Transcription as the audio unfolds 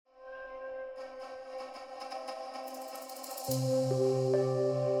Hey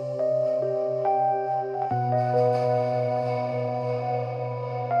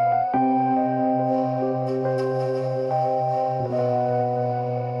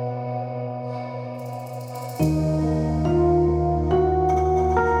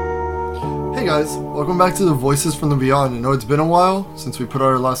guys, welcome back to the Voices from the Beyond. I know it's been a while since we put out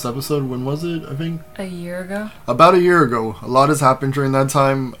our last episode. When was it, I think? A year ago? About a year ago. A lot has happened during that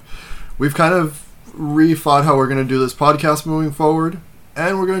time. We've kind of rethought how we're going to do this podcast moving forward.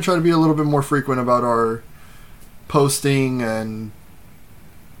 And we're going to try to be a little bit more frequent about our posting and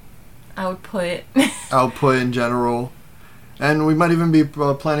output in general. And we might even be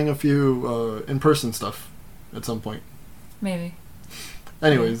planning a few in-person stuff at some point. Maybe.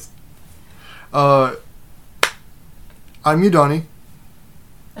 Anyways. I'm Udani.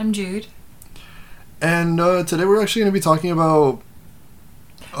 I'm Jude. And today we're actually going to be talking about...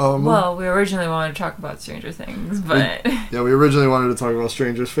 well, we originally wanted to talk about Stranger Things, but... we originally wanted to talk about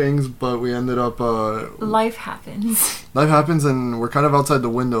Stranger Things, but we ended up... life happens. Life happens, and we're kind of outside the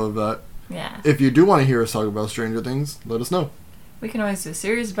window of that. Yeah. If you do want to hear us talk about Stranger Things, let us know. We can always do a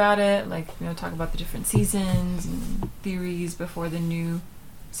series about it, like, talk about the different seasons and theories before the new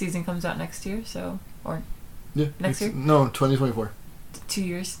season comes out next year, so... Or next year? No, 2024. 2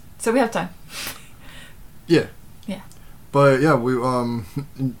 years. So we have time. Yeah. Yeah. But, yeah, we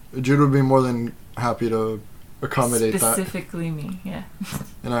Jude would be more than happy to accommodate Specifically me, yeah.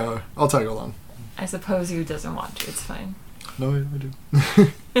 And I'll tag along. I suppose he doesn't want to. It's fine. No, I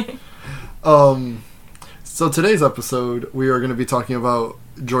do. So today's episode, we are going to be talking about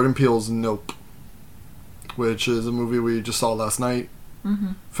Jordan Peele's Nope, which is a movie we just saw last night.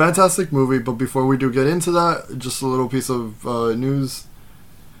 Mm-hmm. Fantastic movie, but before we do get into that, just a little piece of news.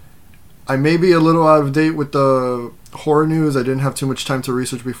 I may be a little out of date with the horror news. I didn't have too much time to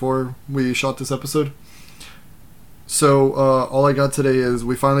research before we shot this episode. So all I got today is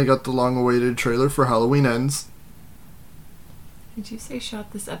we finally got the long-awaited trailer for Halloween Ends. Did you say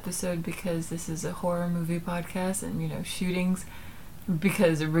shot this episode because this is a horror movie podcast and, shootings?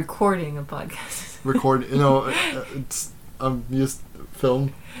 Because recording a podcast. It's... I'm used to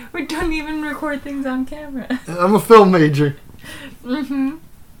film. We don't even record things on camera. I'm a film major. Mm-hmm.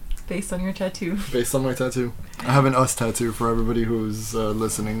 Based on your tattoo. Based on my tattoo. I have an us tattoo for everybody who's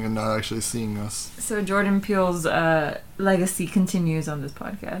listening and not actually seeing us. So Jordan Peele's legacy continues on this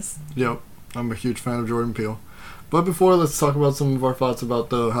podcast. Yep. I'm a huge fan of Jordan Peele. But before, let's talk about some of our thoughts about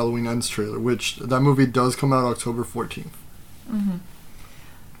the Halloween Ends trailer, which that movie does come out October 14th. Mm-hmm.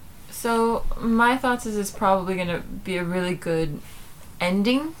 So my thoughts is it's probably going to be a really good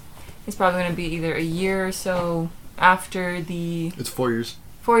ending. It's probably going to be either a year or so after the... It's 4 years.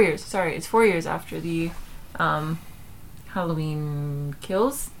 4 years, sorry. It's 4 years after the Halloween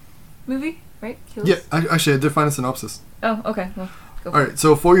Kills movie, right? Kills? Yeah, actually, I did find a synopsis. Oh, okay. Well, go for Alright,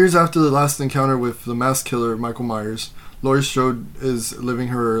 so 4 years after the last encounter with the masked killer, Michael Myers, Laurie Strode is living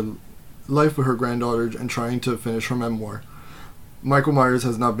her life with her granddaughter and trying to finish her memoir. Michael Myers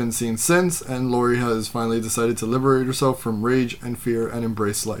has not been seen since, and Laurie has finally decided to liberate herself from rage and fear and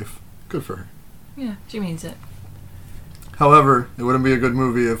embrace life. Good for her. Yeah, she means it. However, it wouldn't be a good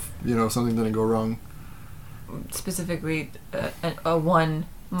movie if, something didn't go wrong. Specifically, a one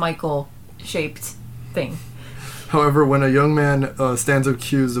Michael-shaped thing. However, when a young man stands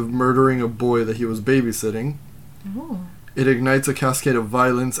accused of murdering a boy that he was babysitting, Ooh. It ignites a cascade of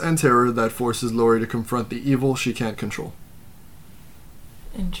violence and terror that forces Laurie to confront the evil she can't control.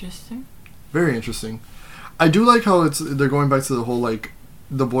 Interesting. Very interesting. I do like how they're going back to the whole,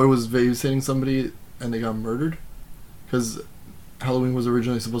 the boy was babysitting somebody and they got murdered. Because Halloween was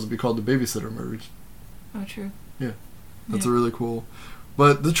originally supposed to be called The Babysitter Murders. Oh, true. Yeah. That's a really cool...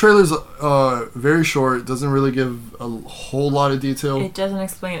 But the trailer's very short. It doesn't really give a whole lot of detail. It doesn't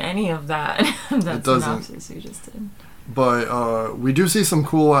explain any of that. That it doesn't. Synopsis you just did. But we do see some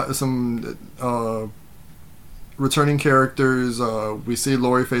cool... returning characters. We see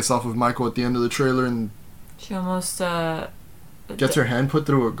Laurie face off with Michael at the end of the trailer, and she almost gets her hand put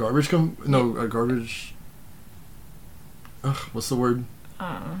through a garbage a garbage. What's the word?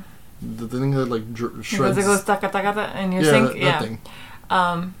 The thing that shreds. It goes taka taka taka in your sink. That thing.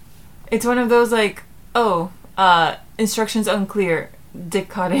 It's one of those instructions unclear. Dick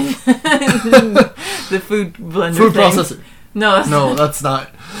caught in the food blender. Food thing. processor. No, that's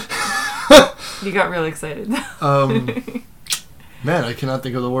not. You got real excited. Man, I cannot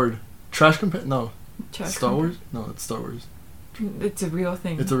think of the word. Trash compare? No. Star Wars? No, it's Star Wars. It's a real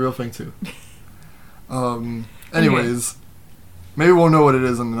thing. It's a real thing too. Anyways, maybe we'll know what it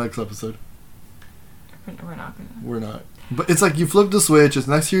is on the next episode. We're not gonna. We're not. But it's like you flip the switch. It's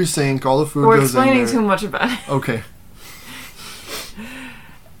next to your sink. All the food We're goes in there. explaining too much about it. Okay.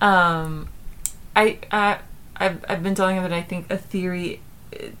 I've been telling him that I think a theory,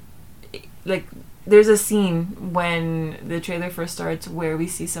 like, there's a scene when the trailer first starts where we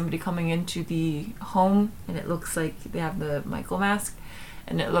see somebody coming into the home, and it looks like they have the Michael mask,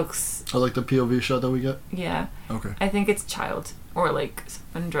 and it looks... I like the POV shot that we get? Yeah. Okay. I think it's child, or, like,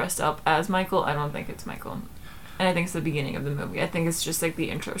 someone dressed up as Michael. I don't think it's Michael. And I think it's the beginning of the movie. I think it's just, like,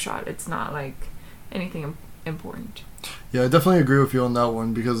 the intro shot. It's not, like, anything important. Yeah, I definitely agree with you on that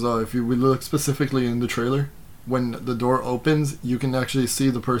one, because if we look specifically in the trailer, when the door opens, you can actually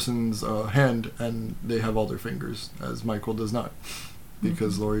see the person's hand, and they have all their fingers, as Michael does not,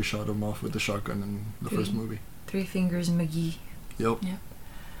 because Laurie shot him off with the shotgun in the first movie. 3 Fingers McGee. Yep. Yeah.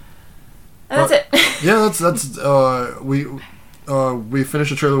 And that's it. Yeah, that's we finished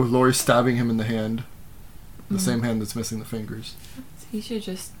the trailer with Laurie stabbing him in the hand, the same hand that's missing the fingers. He should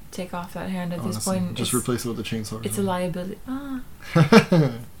just take off that hand at Honestly, this point. just replace it with a chainsaw. It's a liability.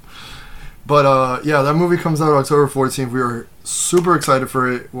 But yeah, that movie comes out October 14th. We are super excited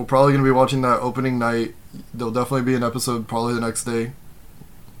for it. We're probably going to be watching that opening night. There'll definitely be an episode probably the next day.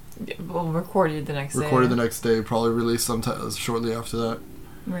 Well, recorded the next day. Recorded the next day. Probably released sometime shortly after that.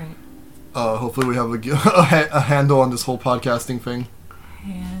 Right. Hopefully we have a handle on this whole podcasting thing.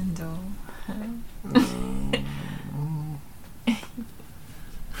 Handle.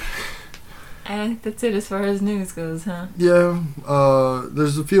 I think that's it as far as news goes, huh? Yeah.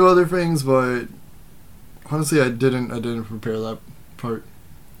 There's a few other things, but honestly, I didn't prepare that part.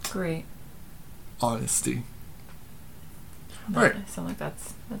 Great. Honesty. All right. I sound like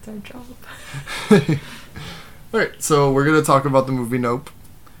that's our job. All right. So we're gonna talk about the movie Nope.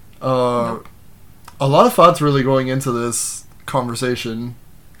 Nope. A lot of thoughts really going into this conversation,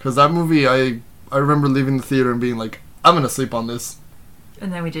 because that movie, I remember leaving the theater and being like, I'm gonna sleep on this.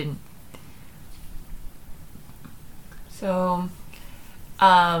 And then we didn't. So,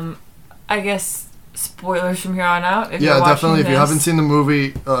 I guess spoilers from here on out. If yeah, you're definitely. If you this. haven't seen the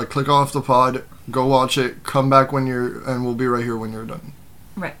movie, click off the pod, go watch it, come back and we'll be right here when you're done.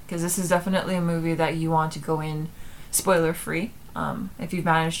 Right, because this is definitely a movie that you want to go in spoiler free. If you've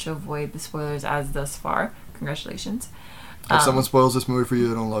managed to avoid the spoilers as thus far, congratulations. If someone spoils this movie for you,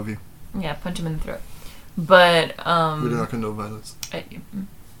 they don't love you. Yeah, punch them in the throat. But we do not condone violence.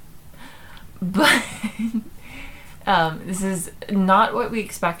 But this is not what we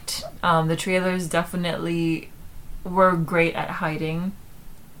expect. The trailers definitely were great at hiding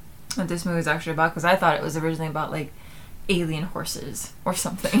what this movie is actually about, because I thought it was originally about, like, alien horses or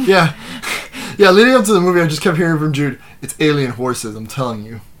something. Yeah. Yeah, leading up to the movie, I just kept hearing from Jude, it's alien horses, I'm telling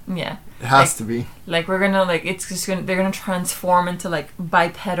you. Yeah. It has to be. Like, we're gonna, like, they're gonna transform into, like,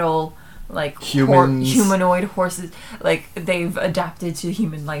 bipedal, like, humanoid horses. Like, they've adapted to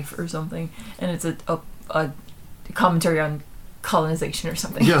human life or something. And it's a commentary on colonization or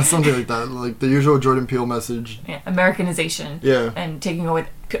something. Yeah, something like that. Like, the usual Jordan Peele message. Yeah, Americanization. Yeah. And taking away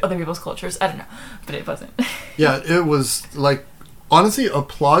other people's cultures. I don't know. But it wasn't. Yeah, it was, like, honestly,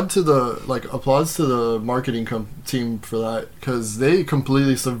 applauds to the marketing team for that, because they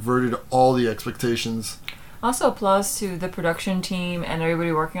completely subverted all the expectations. Also, applause to the production team and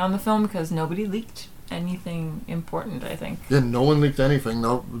everybody working on the film, because nobody leaked anything important, I think. Yeah, no one leaked anything.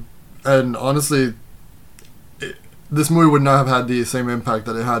 No, and honestly, this movie would not have had the same impact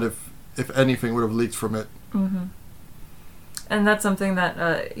that it had if anything would have leaked from it. Mm-hmm. And that's something that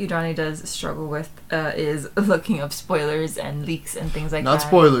Udani does struggle with, is looking up spoilers and leaks and things like that. Not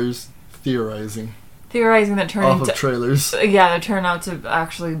spoilers, theorizing. Theorizing that turn off into... of trailers. Yeah, that turn out to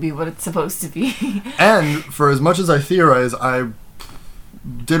actually be what it's supposed to be. And for as much as I theorize, I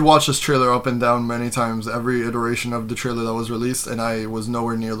did watch this trailer up and down many times, every iteration of the trailer that was released, and I was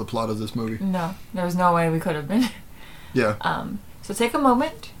nowhere near the plot of this movie. No, there was no way we could have been. Yeah. So take a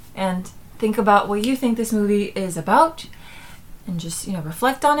moment and think about what you think this movie is about, and just,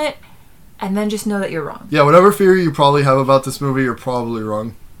 reflect on it, and then just know that you're wrong. Yeah, whatever theory you probably have about this movie, you're probably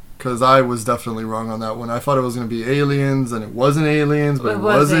wrong. Because I was definitely wrong on that one. I thought it was going to be aliens, and it wasn't aliens, but it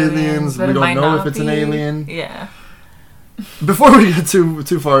was aliens. We don't know if it's an alien. Yeah. Before we get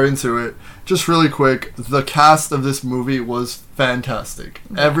too far into it, just really quick, the cast of this movie was fantastic.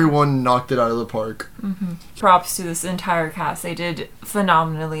 Yeah. Everyone knocked it out of the park. Mm-hmm. Props to this entire cast. They did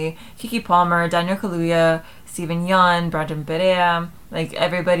phenomenally. Kiki Palmer, Daniel Kaluuya, Steven Yeun, Brandon Perea, like,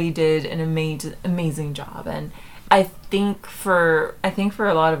 everybody did an amazing job. And I think for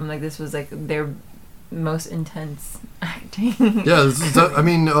a lot of them, like, this was, like, their most intense acting. Yeah,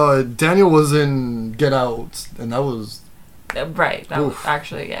 Daniel was in Get Out, and that was... Right, that was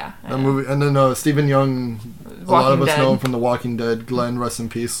actually, yeah. That movie, and then Steven Yeun, a lot of us know him from The Walking Dead. Glenn, rest in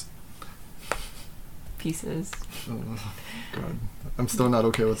peace. pieces. Oh, God. I'm still not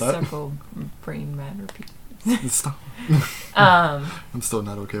okay with that. Several brain matter pieces. Stop. Um, I'm still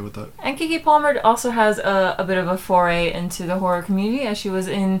not okay with that. and Keke Palmer also has a bit of a foray into the horror community, as she was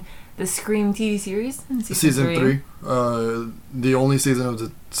in the Scream TV series in Season 3. The only season of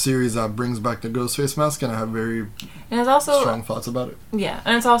the series that brings back the Ghostface mask, and I have very And it's also strong thoughts about it. yeah,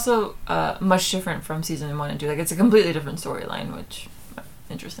 and it's also much different from season 1 and 2. Like, it's a completely different storyline, which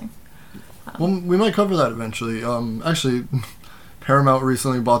interesting. Well, we might cover that eventually. Actually, Paramount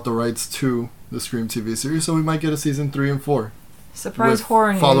recently bought the rights to the Scream TV series, so we might get a season 3 and 4. Surprise with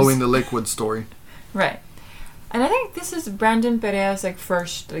horror news. Following the Lakewood story. Right. And I think this is Brandon Perea's like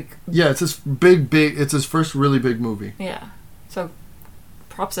first like Yeah, it's his it's his first really big movie. yeah. So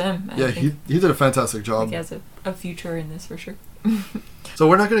props to him. Yeah, he did a fantastic job. He has a future in this for sure. So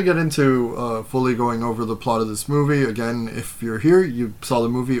we're not going to get into fully going over the plot of this movie. Again, if you're here, you saw the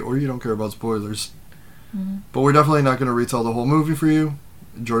movie, or you don't care about spoilers. Mm-hmm. But we're definitely not going to retell the whole movie for you.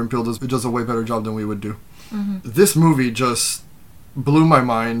 Jordan Peele does a way better job than we would do. Mm-hmm. This movie just blew my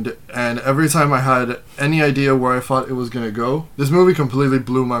mind, and every time I had any idea where I thought it was going to go, this movie completely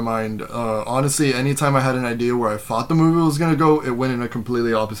blew my mind. Honestly, anytime I had an idea where I thought the movie was going to go, it went in a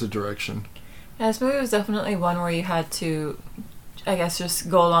completely opposite direction. Yeah, this movie was definitely one where you had to, I guess, just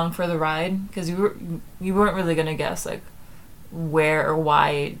go along for the ride, because you weren't really gonna guess like where or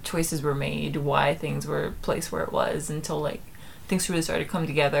why choices were made, why things were placed where it was, until like things really started to come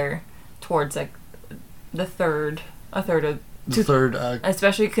together towards like the third act,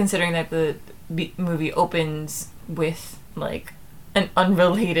 especially considering that the movie opens with like an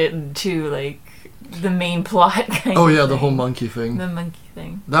unrelated to like the main plot kind Oh of yeah, the thing. whole monkey thing. The monkey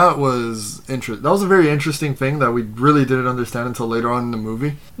thing. That was That was a very interesting thing that we really didn't understand until later on in the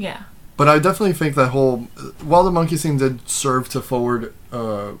movie. Yeah. But I definitely think that while the monkey scene did serve to forward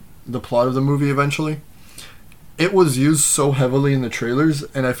the plot of the movie eventually, it was used so heavily in the trailers,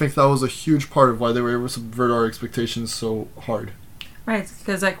 and I think that was a huge part of why they were able to subvert our expectations so hard. Right,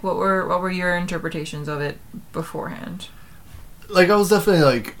 because like what were your interpretations of it beforehand? Like, I was definitely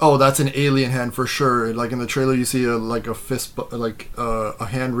like, oh, that's an alien hand for sure. Like in the trailer, you see a fist, a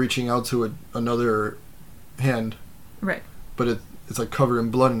hand reaching out to another hand. Right. But it's like covered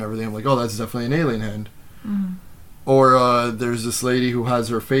in blood and everything. I'm like, oh, that's definitely an alien hand. Mm-hmm. Or there's this lady who has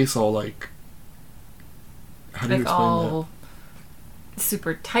her face all like, how do you explain all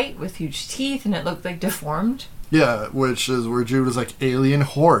super tight with huge teeth, and it looked like deformed. Yeah, which is where Jude was like, alien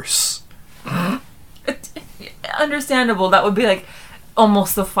horse. Understandable. That would be like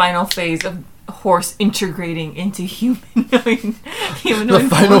almost the final phase of horse integrating into humanoid. The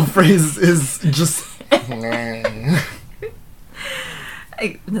final phrase is just.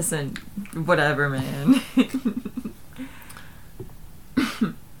 Listen, whatever, man.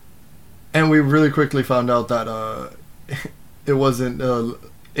 And we really quickly found out that it wasn't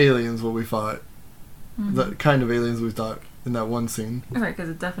aliens what we thought. Mm-hmm. The kind of aliens we thought in that one scene. Right, because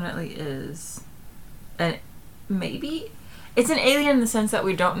it definitely is. And maybe it's an alien in the sense that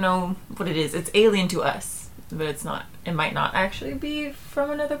we don't know what it is. It's alien to us, but it's not. It might not actually be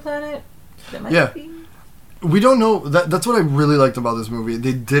from another planet. It might be. We don't know. That's what I really liked about this movie.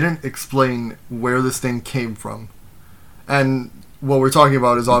 They didn't explain where this thing came from. And what we're talking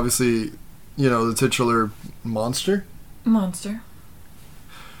about is obviously, the titular monster. Monster.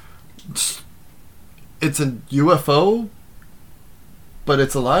 It's a UFO, but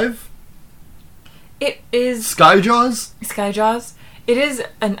it's alive? It is... Skyjaws? Skyjaws. It is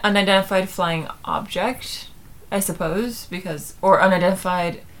an unidentified flying object, I suppose, or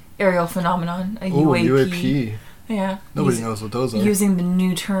unidentified aerial phenomenon, a UAP. UAP. Yeah. Nobody knows what those are. Using the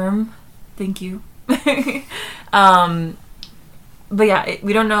new term. Thank you. But yeah,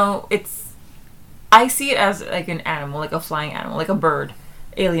 we don't know. I see it as like an animal, like a flying animal, like a bird.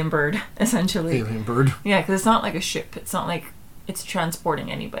 Alien bird, essentially. Alien bird. Yeah, because it's not like a ship. It's not like it's transporting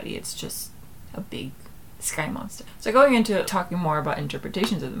anybody. It's just a big sky monster. So going into talking more about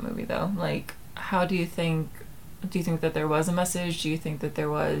interpretations of the movie, though, like, how do you think that there was a message? Do you think that there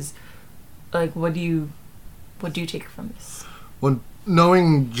was, like, what do you take from this? Well,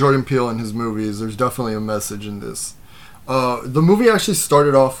 knowing Jordan Peele and his movies, there's definitely a message in this. The movie actually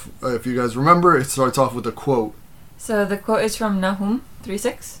started off, if you guys remember, it starts off with a quote. So the quote is from Nahum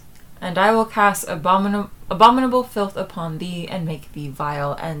 3:6, and I will cast abominable filth upon thee, and make thee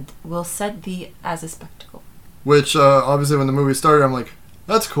vile, and will set thee as a spectacle. Which, obviously, when the movie started, I'm like,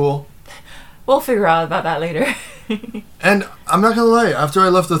 that's cool. We'll figure out about that later. And I'm not gonna lie, after I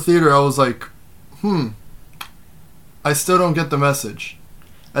left the theater, I was like, I still don't get the message.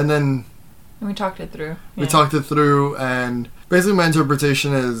 And then... we talked it through. We talked it through, and basically my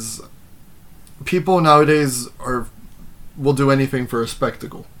interpretation is... people nowadays will do anything for a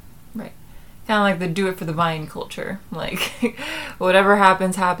spectacle. Right. Kind of like the do it for the vine culture. Like, whatever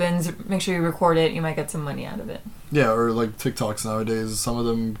happens. Make sure you record it. You might get some money out of it. Yeah, or like TikToks nowadays. Some of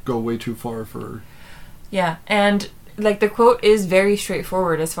them go way too far for... Yeah, and like the quote is very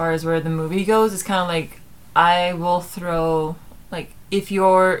straightforward as far as where the movie goes. It's kind of like, I will throw, like, if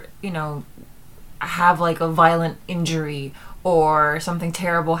you're, have like a violent injury or something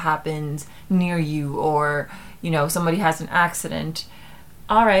terrible happens near you, or, somebody has an accident,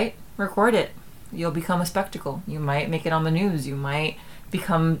 all right, record it. You'll become a spectacle. You might make it on the news. You might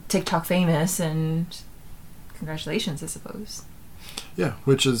become TikTok famous, and congratulations, I suppose. Yeah,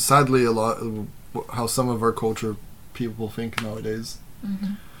 which is sadly a lot of how some of our culture people think nowadays.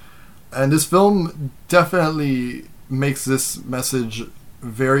 Mm-hmm. And this film definitely makes this message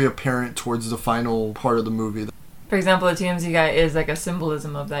very apparent towards the final part of the movie. For example, the TMZ guy is like a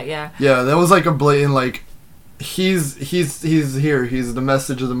symbolism of that, yeah. Yeah, that was like a blatant, like, he's here. He's the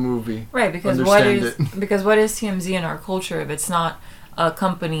message of the movie. Right, because what is TMZ in our culture if it's not a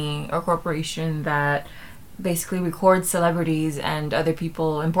company or corporation that basically records celebrities and other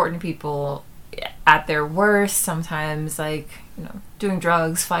people, important people, at their worst, sometimes, like, doing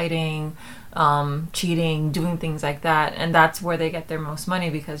drugs, fighting, cheating, doing things like that. And that's where they get their most money,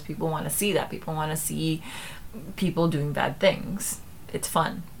 because people want to see that. People want to see people doing bad things. It's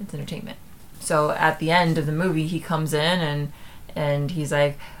fun. It's entertainment. So at the end of the movie, he comes in and he's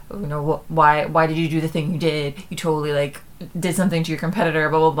like, why did you do the thing you did? You totally, like, did something to your competitor,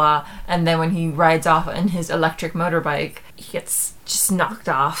 blah, blah, blah. And then when he rides off in his electric motorbike, he gets just knocked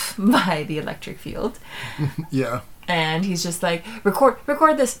off by the electric field. Yeah. And he's just like, record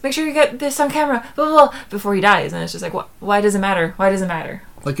this. Make sure you get this on camera, blah, blah, blah, before he dies. And it's just like, why does it matter? Why does it matter?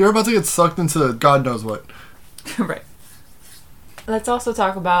 Like, you're about to get sucked into God knows what. Right. Let's also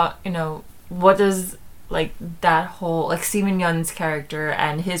talk about, what does, like, that whole, like, Steven Yeun's character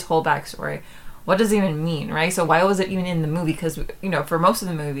and his whole backstory, what does it even mean, right? So why was it even in the movie? Because, for most of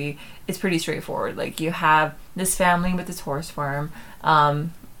the movie, it's pretty straightforward. Like, you have this family with this horse farm, animal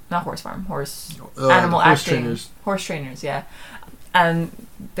acting. Horse trainers, yeah. And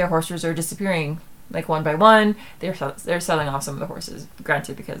their horses are disappearing, like, one by one. They're selling off some of the horses,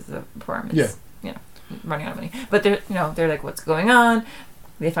 granted, because the farm is, running out of money. But they're like, what's going on?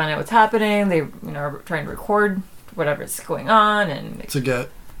 They find out what's happening. They, are trying to record whatever's going on, and to get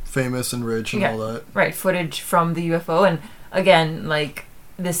famous and rich and all that. Right, footage from the UFO. And again, like,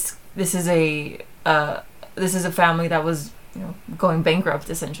 this is a family that was, going bankrupt,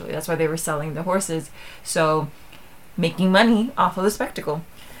 essentially. That's why they were selling the horses. So, making money off of the spectacle.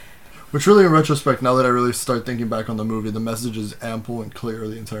 Which really, in retrospect, now that I really start thinking back on the movie, the message is ample and clear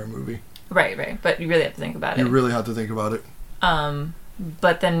the entire movie. Right. But you really have to think about it. You really have to think about it.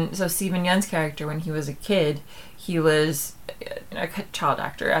 But then, so Steven Yeun's character, when he was a kid, he was a child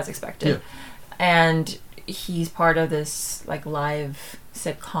actor, as expected. Yeah. And he's part of this, like, live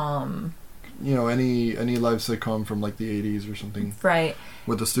sitcom. Any live sitcom from, like, the 80s or something. Right.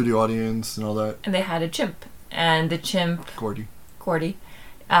 With the studio audience and all that. And they had a chimp. And the chimp... Gordy.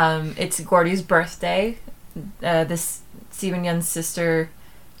 It's Gordy's birthday. This Steven Yeun's sister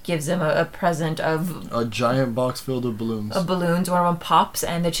gives him a present of... a giant box filled with balloons. One of them pops,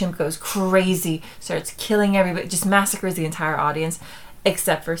 and the chimp goes crazy, starts killing everybody, just massacres the entire audience,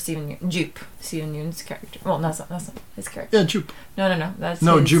 except for Jupe, Steven Yeun's character. Well, that's not his character. Yeah, Jupe. No, that's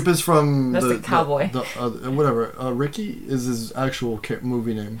his, Jupe is from... That's the cowboy. Whatever. Ricky is his actual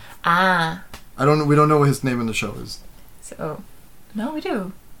movie name. Ah. We don't know what his name in the show is. So, no, we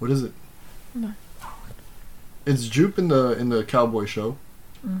do. What is it? No. It's Jupe in the cowboy show.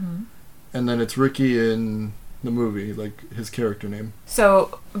 Mm-hmm. And then it's Ricky in the movie, like his character name.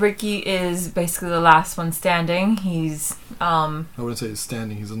 So Ricky is basically the last one standing. He's I wouldn't say he's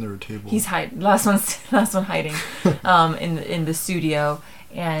standing. He's under a table. He's last one hiding, in the studio.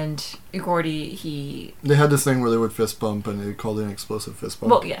 And Gordy, they had this thing where they would fist bump, and they called it an explosive fist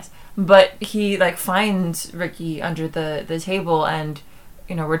bump. Well, yes, but he, like, finds Ricky under the table, and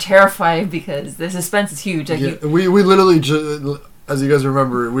we're terrified because the suspense is huge. Like, we literally as you guys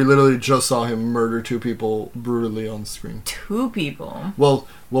remember, we literally just saw him murder 2 people brutally on screen. 2 people? Well,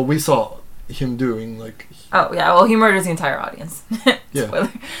 we saw him doing, like... Oh, yeah, well, he murders the entire audience. Yeah.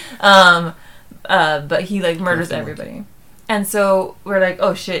 Spoiler. But he, like, murders everybody. And so we're like,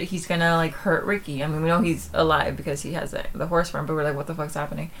 oh, shit, he's gonna, like, hurt Ricky. I mean, we know he's alive because he has the horse farm, but we're like, what the fuck's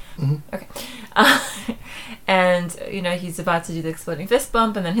happening? Mm-hmm. Okay. And, he's about to do the exploding fist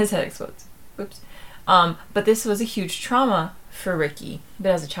bump, and then his head explodes. Oops. But this was a huge trauma for Ricky.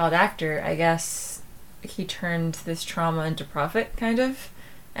 But as a child actor, I guess he turned this trauma into profit, kind of.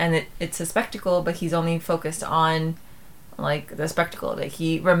 and it's a spectacle, but he's only focused on like the spectacle of it.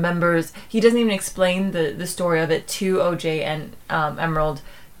 He remembers. He doesn't even explain the story of it to OJ and Emerald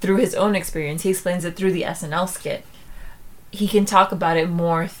through his own experience. He explains it through the SNL skit. He can talk about it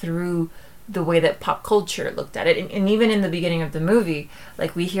more through the way that pop culture looked at it. And even in the beginning of the movie,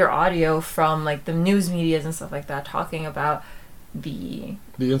 like we hear audio from like the news medias and stuff like that talking about the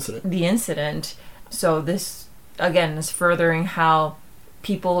incident. So this again is furthering how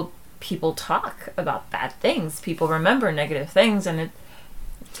people talk about bad things. People remember negative things, and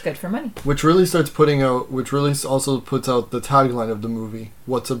it's good for money. Which really also puts out the tagline of the movie,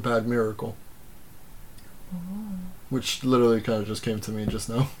 "What's a bad miracle?" Ooh. Which literally kind of just came to me just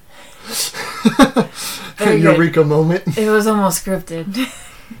now. Eureka moment. It was almost scripted.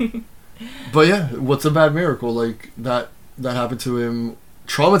 But yeah, what's a bad miracle? Like that happened to him,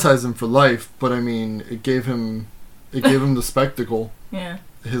 traumatized him for life, but I mean, it gave him the spectacle. Yeah.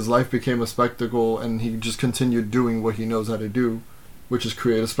 His life became a spectacle, and he just continued doing what he knows how to do, which is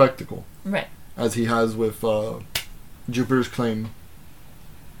create a spectacle. Right. As he has with Jupiter's Claim.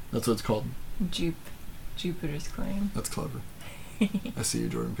 That's what it's called. Jupiter's Claim. That's clever. I see you,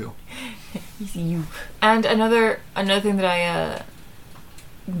 Jordan Peele. I see you. And another thing that I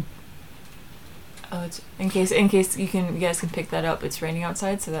it's in case you guys can pick that up. It's raining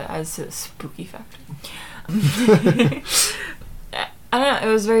outside, so that adds to the spooky factor. I don't know.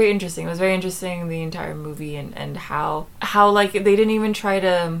 It was very interesting. It was very interesting, the entire movie, and how like they didn't even try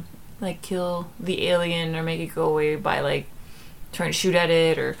to like kill the alien or make it go away by like trying to shoot at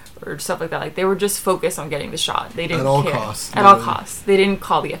it or stuff like that. Like they were just focused on getting the shot. They didn't care. At all costs. They didn't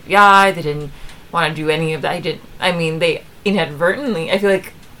call the FBI. They didn't want to do any of that. They inadvertently. I feel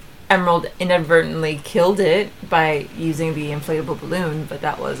like Emerald inadvertently killed it by using the inflatable balloon, but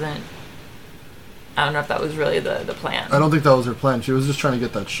that wasn't. I don't know if that was really the plan. I don't think that was her plan. She was just trying to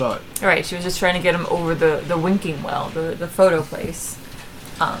get that shot. Right. She was just trying to get him over the winking well, the photo place,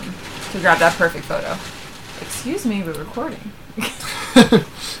 to grab that perfect photo. Excuse me, we're recording.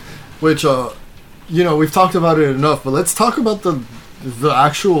 Which, we've talked about it enough, but let's talk about the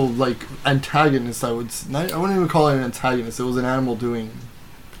actual, like, antagonist, I wouldn't even call it an antagonist. It was an animal doing...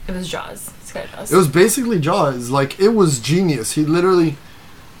 It was Jaws. It's got Jaws. It was basically Jaws. Like, it was genius. He literally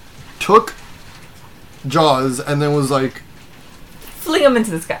took Jaws and then was like... Fling him into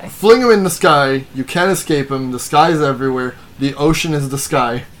the sky. Fling him in the sky. You can't escape him. The sky's everywhere. The ocean is the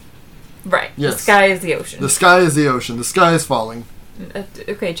sky. Right. Yes. The sky is the ocean. The sky is the ocean. The sky is falling.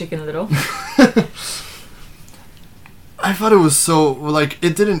 Okay, Chicken Little. I thought it was so, like,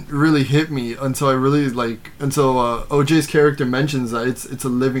 it didn't really hit me until OJ's character mentions that it's a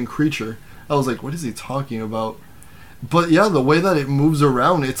living creature. I was like, what is he talking about? But yeah, the way that it moves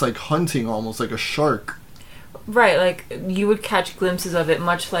around, it's like hunting almost, like a shark. Right, like, you would catch glimpses of it,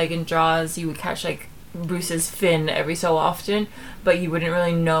 much like in Jaws, you would catch, like, Bruce's fin every so often, but you wouldn't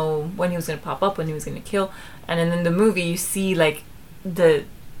really know when he was going to pop up, when he was going to kill. And then in the movie, you see, like, the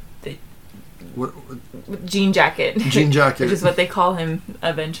jean jacket, which is what they call him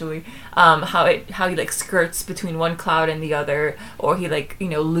eventually. How he like skirts between one cloud and the other, or he like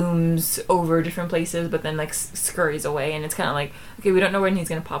looms over different places, but then like scurries away, and it's kind of like, okay, we don't know when he's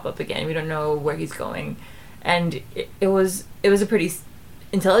gonna pop up again. We don't know where he's going, and it was a pretty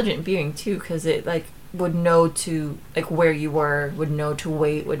intelligent being too, because it like would know to like where you were, would know to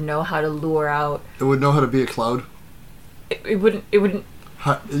wait, would know how to lure out. It would know how to be a cloud. It wouldn't.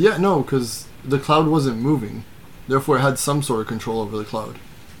 Because the cloud wasn't moving. Therefore, it had some sort of control over the cloud.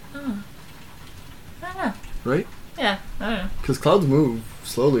 Oh. I don't know. Right? Yeah, I don't know. Because clouds move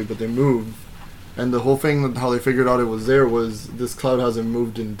slowly, but they move. And the whole thing, how they figured out it was there, was this cloud hasn't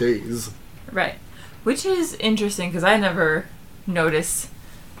moved in days. Right. Which is interesting, because I never notice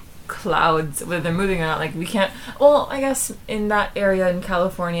clouds, whether they're moving or not. Like, we can't... Well, I guess in that area in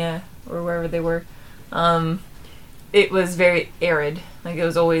California, or wherever they were, it was very arid. Like, it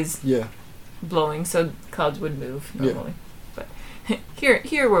was always blowing, so clouds would move normally. Yeah. But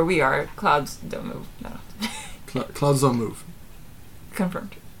here where we are, clouds don't move that often. Clouds don't move.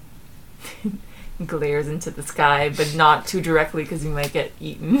 Confirmed. Glares into the sky, but not too directly, because you might get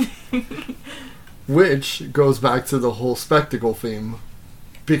eaten. Which goes back to the whole spectacle theme.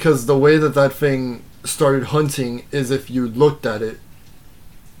 Because the way that thing started hunting is if you looked at it.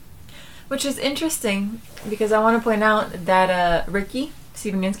 Which is interesting, because I want to point out that Ricky,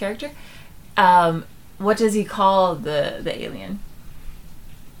 Stephen Yeun's character, what does he call the alien?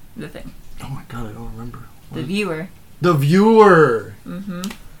 The thing. Oh my god, I don't remember. The viewer. The viewer! Mm-hmm.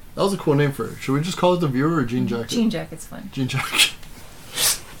 That was a cool name for it. Should we just call it the viewer or Jean Jacket? Jean Jacket's fun. Jean Jacket.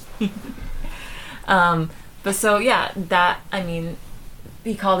 But so, yeah, that, I mean,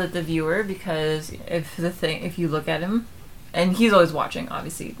 he called it the viewer because if you look at him, and he's always watching,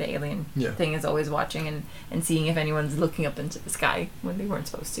 obviously the alien thing is always watching and seeing if anyone's looking up into the sky when they weren't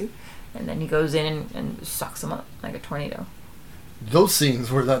supposed to, and then he goes in and sucks them up like a tornado. Those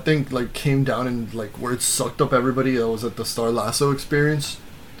scenes where that thing like came down and like where it sucked up everybody that was at the Star Lasso experience,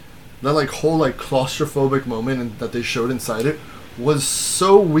 that like whole like claustrophobic moment and that they showed inside it was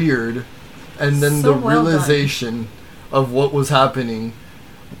so weird, and then the realization of what was happening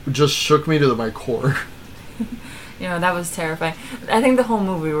just shook me to my core. That was terrifying. I think the whole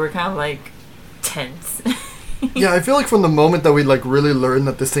movie were kind of like tense. Yeah, I feel like from the moment that we like really learned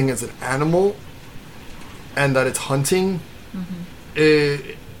that this thing is an animal and that it's hunting,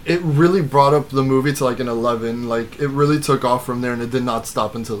 it really brought up the movie to like an 11. Like it really took off from there, and it did not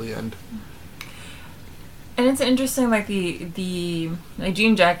stop until the end. And it's interesting, like the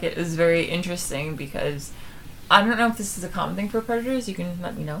jean jacket is very interesting because I don't know if this is a common thing for predators. You can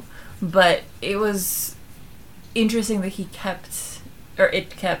let me know, but it was interesting that it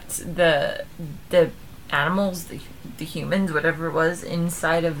kept the animals, the humans, whatever it was,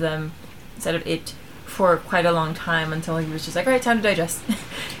 inside of it for quite a long time until he was just like, all right, time to digest.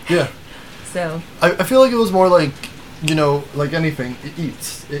 Yeah. So I feel like it was more like, like anything, it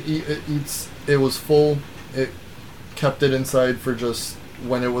eats. It eats. It was full. It kept it inside for just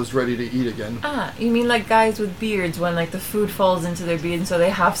when it was ready to eat again. Ah, you mean like guys with beards when like the food falls into their beard, so they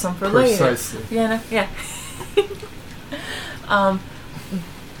have some for later. Precisely. Yeah.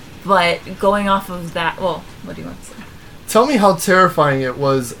 But going off of that, well, what do you want to say? Tell me how terrifying it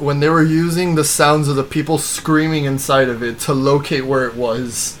was when they were using the sounds of the people screaming inside of it to locate where it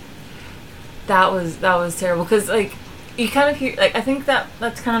was. That was terrible because like you kind of hear, like, I think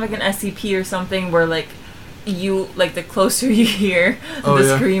that's kind of like an SCP or something where like you, like, the closer you hear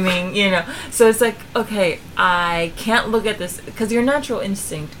the screaming, so it's like, okay, I can't look at this because your natural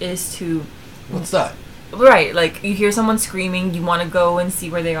instinct is to, what's that? Right, like, you hear someone screaming, you want to go and see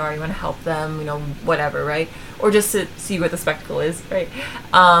where they are, you want to help them, whatever, right? Or just to see what the spectacle is, right?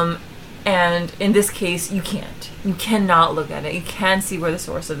 And in this case, you can't. You cannot look at it. You can't see where the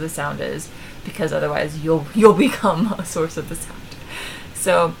source of the sound is, because otherwise you'll become a source of the sound.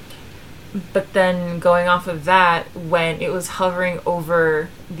 So, but then going off of that, when it was hovering over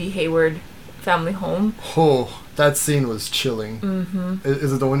the Hayward family home. Oh, that scene was chilling. Mm-hmm.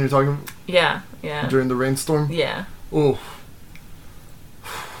 Is it the one you're talking about? Yeah. During the rainstorm? Yeah. Oh.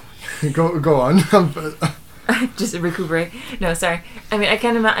 Go on. Just recuperate. No, sorry. I mean, I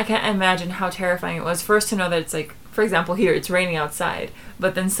can't imagine how terrifying it was. First, to know that it's like, for example, here it's raining outside,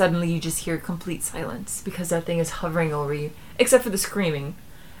 but then suddenly you just hear complete silence because that thing is hovering over you, except for the screaming.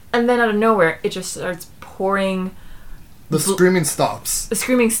 And then out of nowhere, it just starts pouring. The screaming stops. The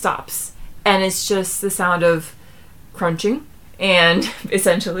screaming stops. And it's just the sound of crunching, and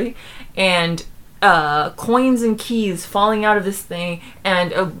essentially, and coins and keys falling out of this thing,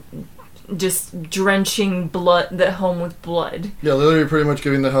 and just drenching the home with blood. Yeah, literally pretty much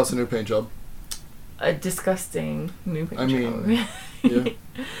giving the house a new paint job. A disgusting new paint job.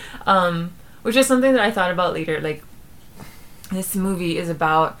 Yeah. Which is something that I thought about later. Like, this movie is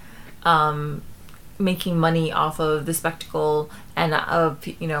about making money off of the spectacle and of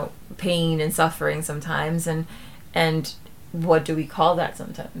pain and suffering sometimes, and what do we call that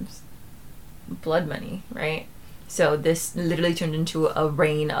sometimes? Blood money, right? So this literally turned into a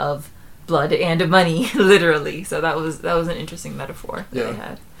rain of blood and of money, literally. So that was an interesting metaphor that they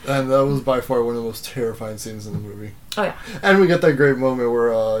had. And that was by far one of the most terrifying scenes in the movie. Oh yeah. And we get that great moment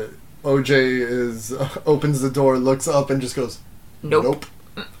where OJ opens the door, looks up, and just goes, Nope.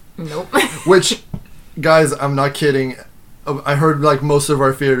 Which, guys, I'm not kidding. I heard like most of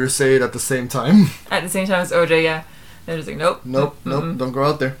our theaters say it at the same time. At the same time as OJ, yeah. They're just like, nope. Don't go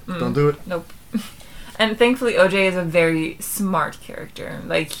out there. Don't do it. Nope. And thankfully, OJ is a very smart character.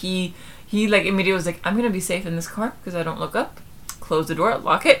 Like, he like immediately was like, I'm gonna be safe in this car because I don't look up. Close the door,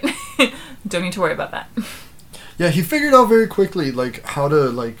 lock it. Don't need to worry about that. Yeah, he figured out very quickly like how to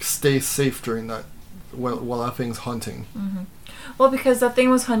like stay safe during that while that thing's hunting. Mm-hmm. Well, because that thing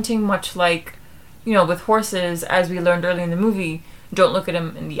was hunting much like, with horses, as we learned early in the movie, don't look at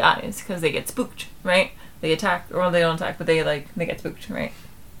them in the eyes because they get spooked, right? They attack, or they don't attack, but they get spooked, right?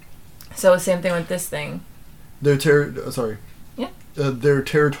 So same thing with this thing. They're they're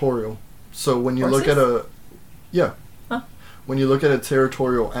territorial. So when you horses? Look at when you look at a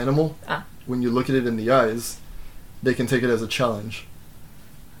territorial animal, when you look at it in the eyes, they can take it as a challenge.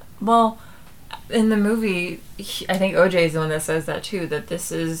 Well, in the movie, I think OJ is the one that says that too. That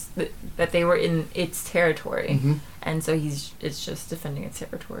this is that they were in its territory, and so it's just defending its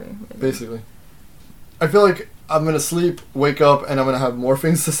territory. Really. Basically, I feel like I'm gonna sleep, wake up, and I'm gonna have more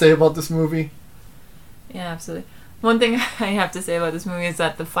things to say about this movie. Yeah, absolutely. One thing I have to say about this movie is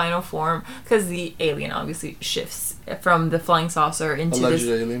that the final form, because the alien obviously shifts from the flying saucer into Alleged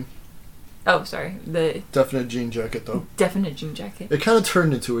this... alien. Oh, sorry. The Definite jean jacket, though. definite jean jacket. It kind of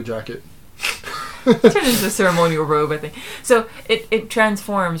turned into a jacket. Turned into a ceremonial robe, I think. So it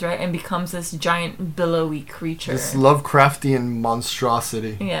transforms, right, and becomes this giant billowy creature. This Lovecraftian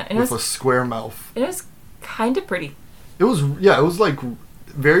monstrosity. Yeah, and with a square mouth. It was kind of pretty. It was, yeah, it was like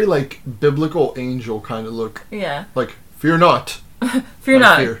very like biblical angel kind of look. Yeah. Like, fear not. Fear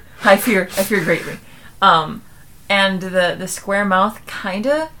not. Fear. I fear greatly. And the square mouth kind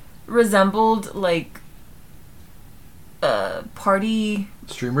of resembled like party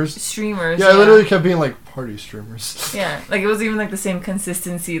streamers. Yeah, I literally kept being like party streamers. Yeah, like it was even like the same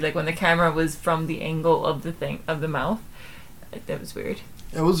consistency, like when the camera was from the angle of the mouth. That was weird.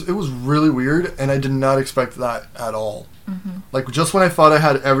 It was really weird, and I did not expect that at all. Mm-hmm. Like, just when I thought I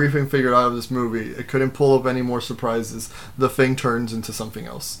had everything figured out of this movie, I couldn't pull up any more surprises. The thing turns into something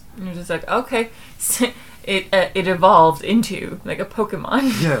else. And you're just like, okay, it evolved into like a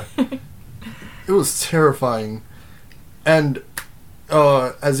Pokemon. Yeah, it was terrifying, and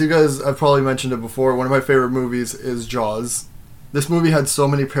as you guys, I've probably mentioned it before. One of my favorite movies is Jaws. This movie had so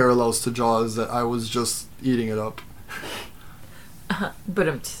many parallels to Jaws that I was just eating it up.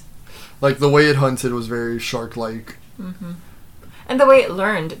 But like the way it hunted was very shark-like. Mm-hmm. And the way it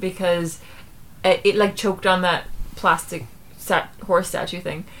learned, because it like choked on that plastic horse statue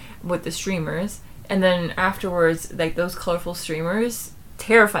thing with the streamers, and then afterwards, like those colorful streamers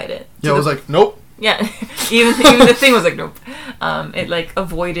terrified it. Yeah, it was like, nope. Yeah, even the thing was like, nope. It like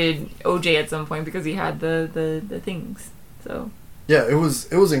avoided OJ at some point because he had the things. So yeah, it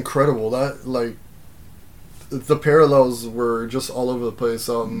was incredible. That like the parallels were just all over the place.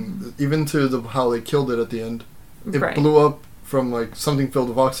 Even to how they killed it at the end. It blew up from like something filled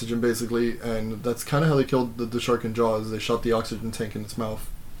with oxygen, basically, and that's kind of how they killed the shark in Jaws. They shot the oxygen tank in its mouth.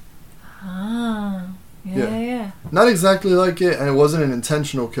 Ah, yeah. Not exactly like it, and it wasn't an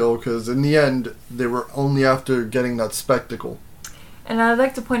intentional kill because in the end they were only after getting that spectacle. And I'd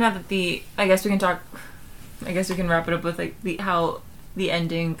like to point out that I guess we can wrap it up with like how the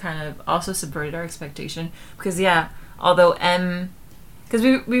ending kind of also subverted our expectation, because although because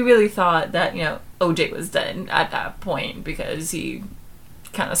we really thought that OJ was dead at that point because he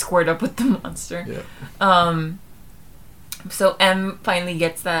kind of squared up with the monster. Yeah. So M finally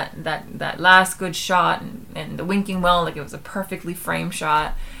gets that last good shot, and the winking well, like it was a perfectly framed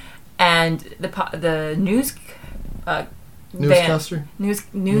shot, and the newscaster, news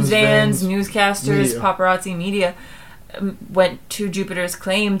vans, newscasters, media. Paparazzi media went to Jupiter's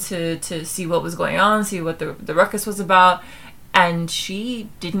claim to see what was going on, see what the ruckus was about, and she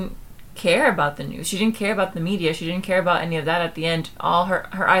didn't care about the news. She didn't care about the media. She didn't care about any of that at the end. All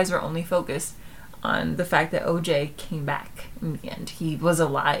her eyes were only focused on the fact that OJ came back in the end. He was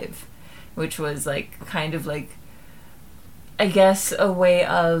alive, which was like kind of like, I guess, a way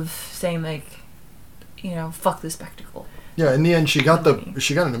of saying like, fuck the spectacle. Yeah, in the end she got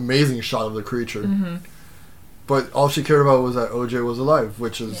an amazing shot of the creature. Mm-hmm. But all she cared about was that OJ was alive,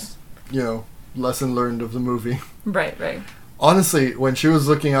 which is, lesson learned of the movie. Right. Honestly, when she was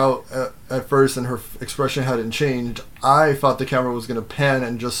looking out at first and her expression hadn't changed, I thought the camera was going to pan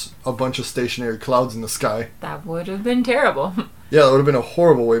and just a bunch of stationary clouds in the sky. That would have been terrible. Yeah, that would have been a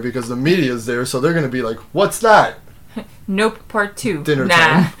horrible way because the media's there, so they're going to be like, what's that? Nope, part 2. Dinner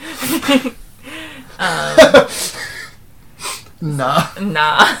nah. time. Nah.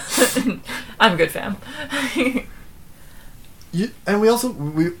 I'm good, fam. And we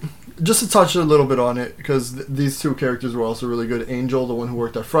just to touch a little bit on it, because these two characters were also really good. Angel, the one who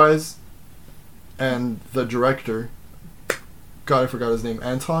worked at Fry's, and the director. God, I forgot his name.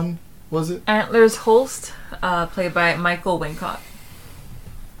 Anton, was it? Antlers Holst, played by Michael Wincott.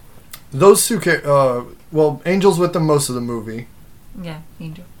 Those two Angel's with them most of the movie. Yeah,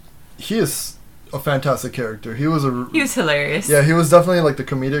 Angel. He is a fantastic character. He was hilarious. Yeah, he was definitely like the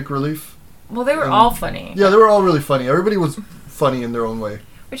comedic relief. Well, they were all funny. Yeah, they were all really funny. Everybody was funny in their own way.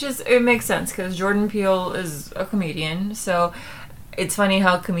 It makes sense because Jordan Peele is a comedian, so it's funny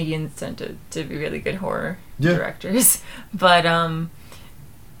how comedians tend to be really good horror directors. But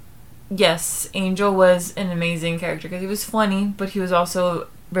yes, Angel was an amazing character because he was funny, but he was also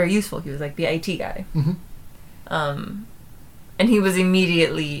very useful. He was like the IT guy. Mm-hmm. And he was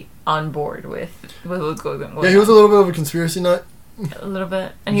immediately on board with what was going on. Yeah, he was a little bit of a conspiracy nut. A little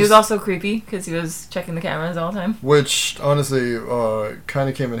bit. And he was also creepy because he was checking the cameras all the time. Which, honestly, kind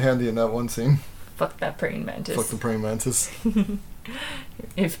of came in handy in that one scene. Fuck that praying mantis. Fuck the praying mantis.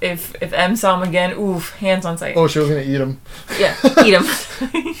 If M saw him again, oof, hands on sight. Oh, she was gonna eat him. Yeah, eat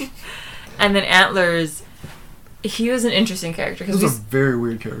him. And then Antlers, he was an interesting character. He was a very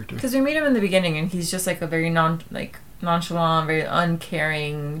weird character. Because we meet him in the beginning, and he's just like a very nonchalant, very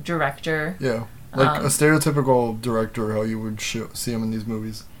uncaring director. Yeah, like a stereotypical director, how you would see him in these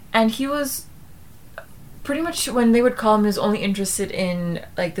movies. And he was pretty much, when they would call him, he was only interested in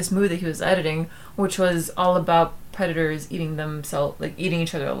like this movie that he was editing, which was all about predators eating themselves, like eating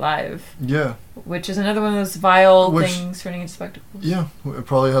each other alive. Yeah. Which is another one of those vile things turning into spectacles. Yeah, it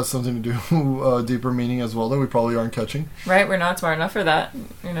probably has something to do deeper meaning as well that we probably aren't catching. Right, we're not smart enough for that.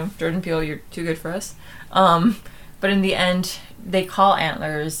 You know, Jordan Peele, you're too good for us. But in the end, they call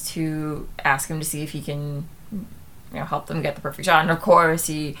Antlers to ask him to see if he can, help them get the perfect shot. And of course,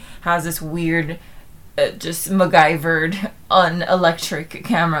 he has this weird, just MacGyvered, unelectric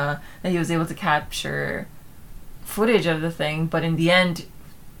camera that he was able to capture footage of the thing, but in the end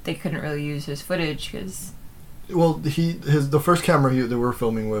they couldn't really use his footage because the first camera they were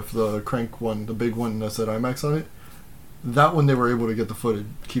filming with, the crank one, the big one that said IMAX on it, that one they were able to get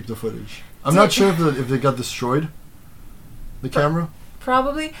keep the footage. I'm not sure if they got destroyed, the camera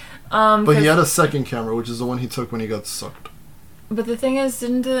probably, but he had a second camera, which is the one he took when he got sucked. But the thing is, I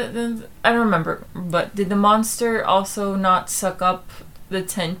don't remember, but did the monster also not suck up the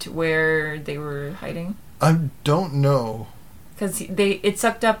tent where they were hiding? I don't know. Because it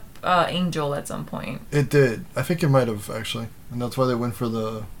sucked up Angel at some point. It did. I think it might have, actually. And that's why they went for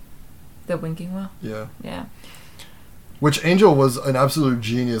the winking well? Yeah. Yeah. Which Angel was an absolute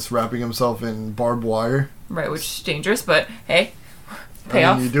genius, wrapping himself in barbed wire. Right, which is dangerous, but hey,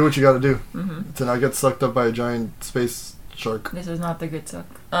 payoff. You do what you gotta do to not get sucked up by a giant space shark. This is not the good suck.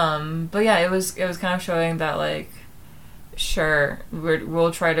 But yeah, it was kind of showing that, like, sure,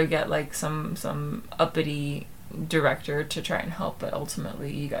 we'll try to get like some uppity director to try and help, but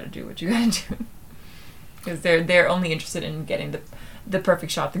ultimately you got to do what you got to do, because they're only interested in getting the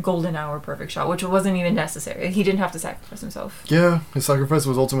perfect shot, the golden hour perfect shot, which wasn't even necessary. He didn't have to sacrifice himself. Yeah, his sacrifice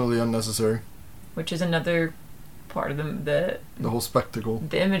was ultimately unnecessary, which is another part of the whole spectacle,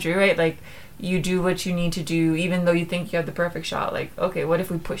 the imagery, right? Like, you do what you need to do, even though you think you have the perfect shot. Like, okay, what if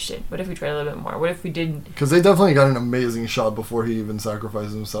we pushed it? What if we tried a little bit more? What if we didn't? Because they definitely got an amazing shot before he even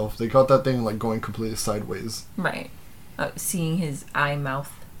sacrificed himself. They got that thing like going completely sideways. Right. Seeing his eye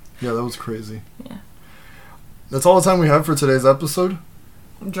mouth. Yeah, that was crazy. Yeah. That's all the time we have for today's episode.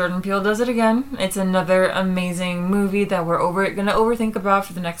 Jordan Peele does it again. It's another amazing movie that we're gonna overthink about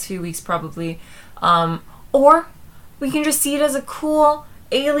for the next few weeks probably. Or we can just see it as a cool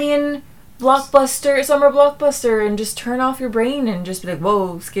alien blockbuster, summer blockbuster, and just turn off your brain and just be like,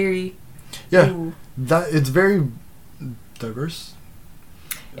 whoa, scary. Yeah. Ooh. That it's very diverse.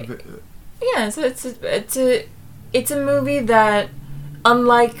 Yeah, so it's a movie that,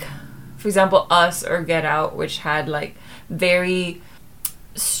 unlike, for example, Us or Get Out, which had like very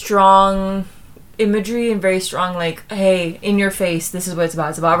strong imagery and very strong, like, hey, in your face, this is what it's about.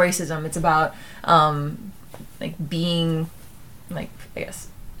 It's about racism. It's about like being, like, I guess,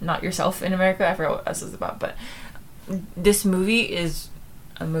 not yourself in America. I forgot what Us is about, but this movie is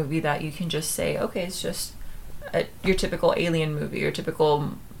a movie that you can just say, okay, it's just your typical alien movie, your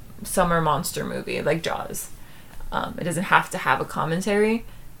typical summer monster movie, like Jaws. It doesn't have to have a commentary,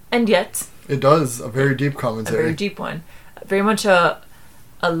 and yet it does, a very deep commentary, a very deep one, very much a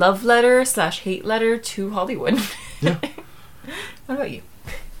love letter / hate letter to Hollywood. Yeah. What about you?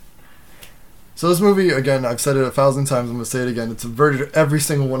 So this movie, again, I've said it 1,000 times, I'm going to say it again, it's subverted every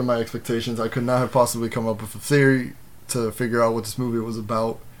single one of my expectations. I could not have possibly come up with a theory to figure out what this movie was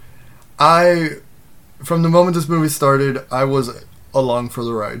about. From the moment this movie started, I was along for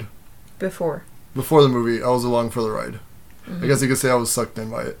the ride. Before the movie, I was along for the ride. Mm-hmm. I guess you could say I was sucked in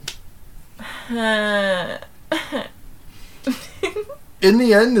by it. In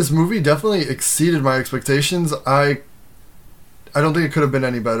the end, this movie definitely exceeded my expectations. I don't think it could have been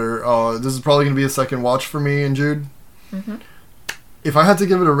any better. This is probably going to be a second watch for me and Jude. Mm-hmm. If I had to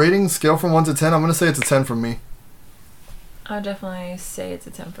give it a rating, scale from 1 to 10, I'm going to say it's a 10 from me. I'd definitely say it's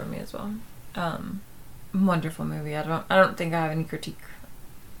a 10 from me as well. Wonderful movie. I don't think I have any critique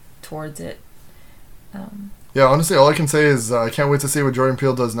towards it. Yeah, honestly, all I can say is I can't wait to see what Jordan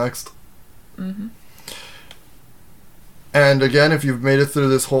Peele does next. Mm-hmm. And again, if you've made it through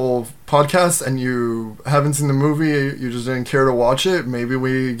this whole podcast and you haven't seen the movie, you just didn't care to watch it, maybe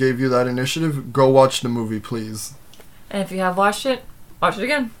we gave you that initiative, go watch the movie, please. And if you have watched it, watch it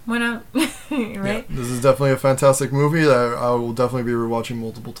again. Why not? Right? Yeah, this is definitely a fantastic movie that I will definitely be rewatching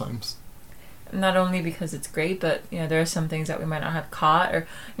multiple times. Not only because it's great, but, there are some things that we might not have caught, or,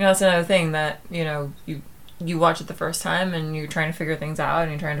 that's another thing that, you you watch it the first time and you're trying to figure things out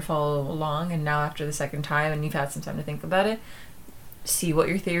and you're trying to follow along, and now after the second time and you've had some time to think about it, see what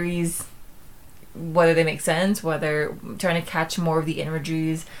your theories, whether they make sense, whether trying to catch more of the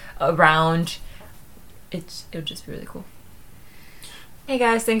imageries around. It would just be really cool. Hey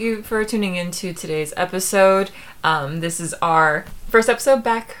guys, thank you for tuning in to today's episode. This is our first episode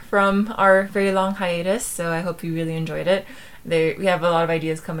back from our very long hiatus, so I hope you really enjoyed it. We have a lot of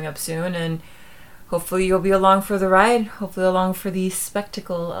ideas coming up soon, and hopefully you'll be along for the ride. Hopefully along for the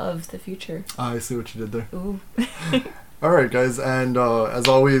spectacle of the future. I see what you did there. Ooh. Alright guys, and as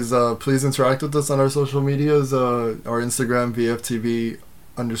always, please interact with us on our social medias. Our Instagram,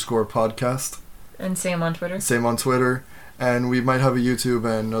 VFTV_podcast. And same on Twitter. Same on Twitter. And we might have a YouTube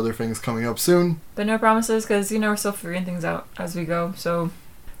and other things coming up soon. But no promises, because, we're still figuring things out as we go. So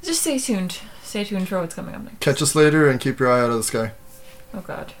just stay tuned. Stay tuned for what's coming up next. Catch us later and keep your eye out of the sky. Oh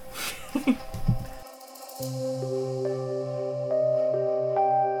God.